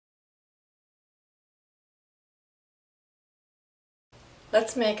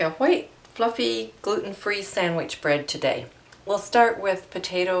Let's make a white, fluffy, gluten-free sandwich bread today. We'll start with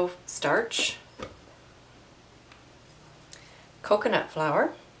potato starch, coconut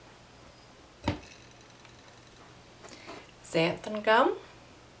flour, xanthan gum.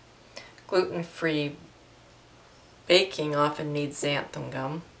 Gluten-free baking often needs xanthan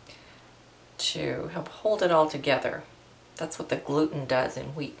gum to help hold it all together. That's what the gluten does in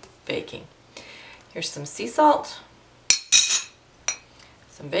wheat baking. Here's some sea salt,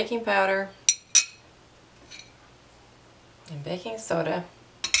 some baking powder, and baking soda.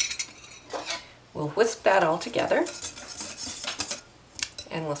 We'll whisk that all together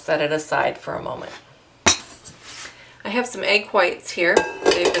and we'll set it aside for a moment. I have some egg whites here.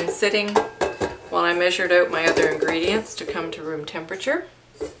 They've been sitting while I measured out my other ingredients to come to room temperature.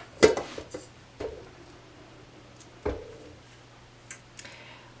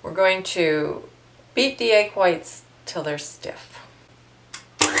 We're going to beat the egg whites till they're stiff.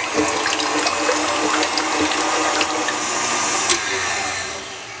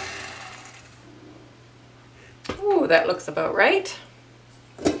 Ooh, that looks about right.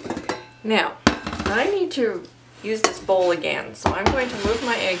 Now, I need to use this bowl again, so I'm going to move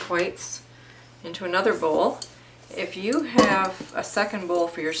my egg whites into another bowl. If you have a second bowl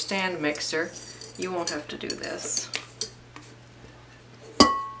for your stand mixer, you won't have to do this.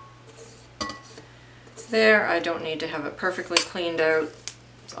 There, I don't need to have it perfectly cleaned out.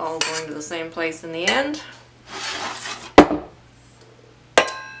 It's all going to the same place in the end.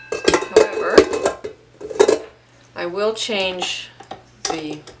 However, I will change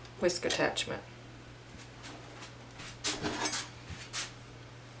the whisk attachment.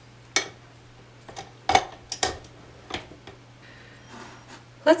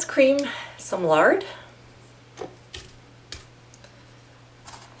 Let's cream some lard.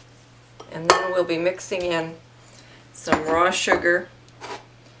 And then we'll be mixing in some raw sugar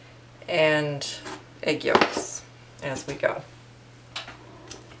and egg yolks as we go.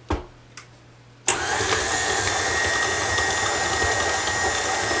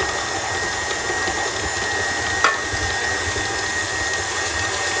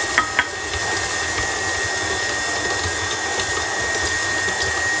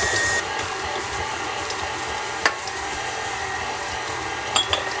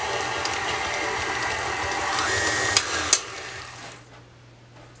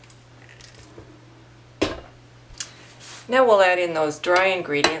 Now we'll add in those dry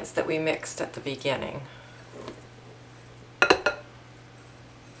ingredients that we mixed at the beginning.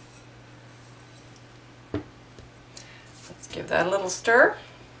 Let's give that a little stir.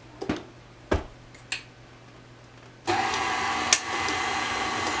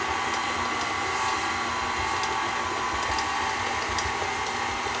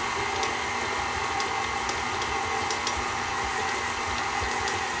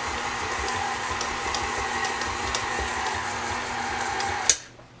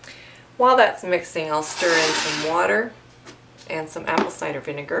 While that's mixing, I'll stir in some water and some apple cider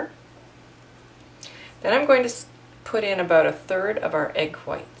vinegar. Then I'm going to put in about 1/3 of our egg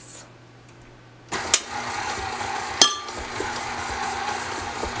whites.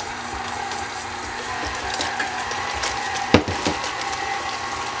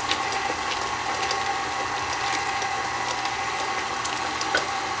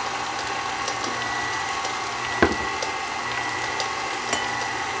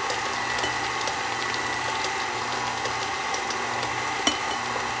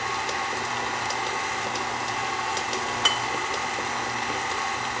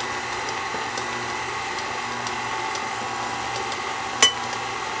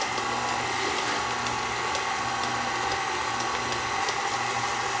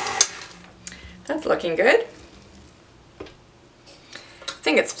 That's looking good. I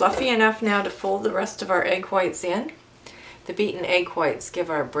think it's fluffy enough now to fold the rest of our egg whites in. The beaten egg whites give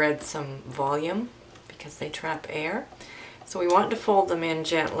our bread some volume because they trap air. So we want to fold them in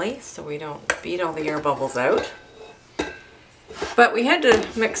gently so we don't beat all the air bubbles out. But we had to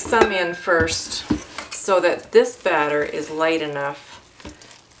mix some in first so that this batter is light enough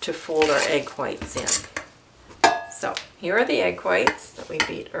to fold our egg whites in. So here are the egg whites that we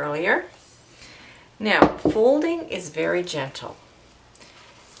beat earlier. Now, folding is very gentle.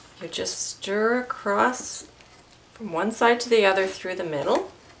 You just stir across from one side to the other through the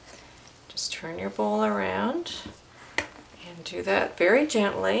middle. Just turn your bowl around and do that very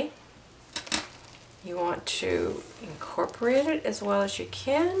gently. You want to incorporate it as well as you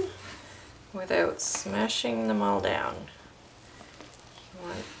can without smashing them all down. You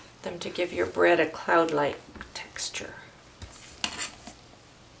want them to give your bread a cloud-like texture.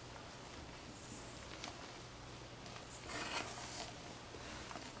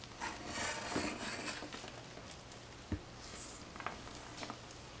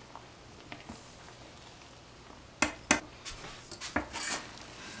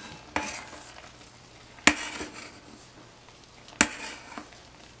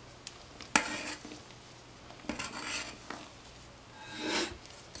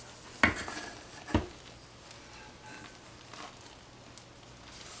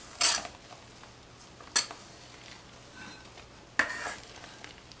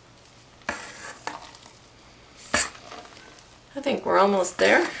 think we're almost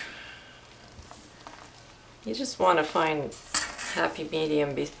there. You just want to find happy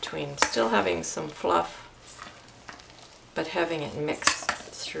medium between still having some fluff, but having it mixed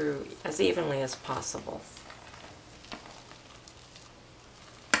through as evenly as possible.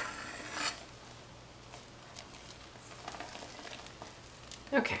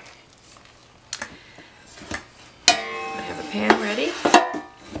 Okay. I have a pan ready.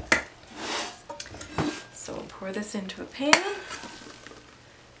 So we'll pour this into a pan.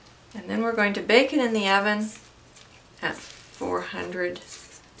 And then we're going to bake it in the oven at 400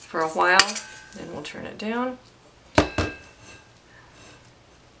 for a while. Then we'll turn it down.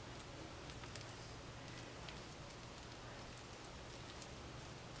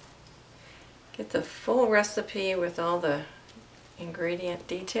 Get the full recipe with all the ingredient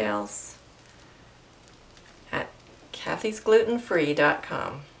details at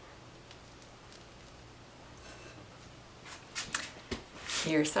kathysglutenfree.com.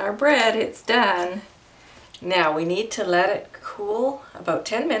 Here's our bread, it's done. Now we need to let it cool about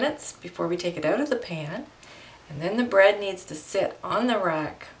 10 minutes before we take it out of the pan, and then the bread needs to sit on the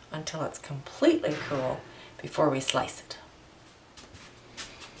rack until it's completely cool before we slice it.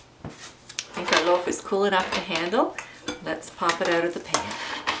 I think our loaf is cool enough to handle. Let's pop it out of the pan.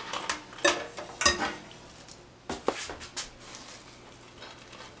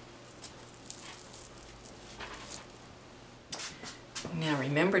 Now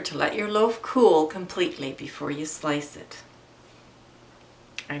remember to let your loaf cool completely before you slice it.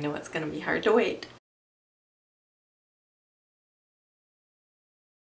 I know it's going to be hard to wait.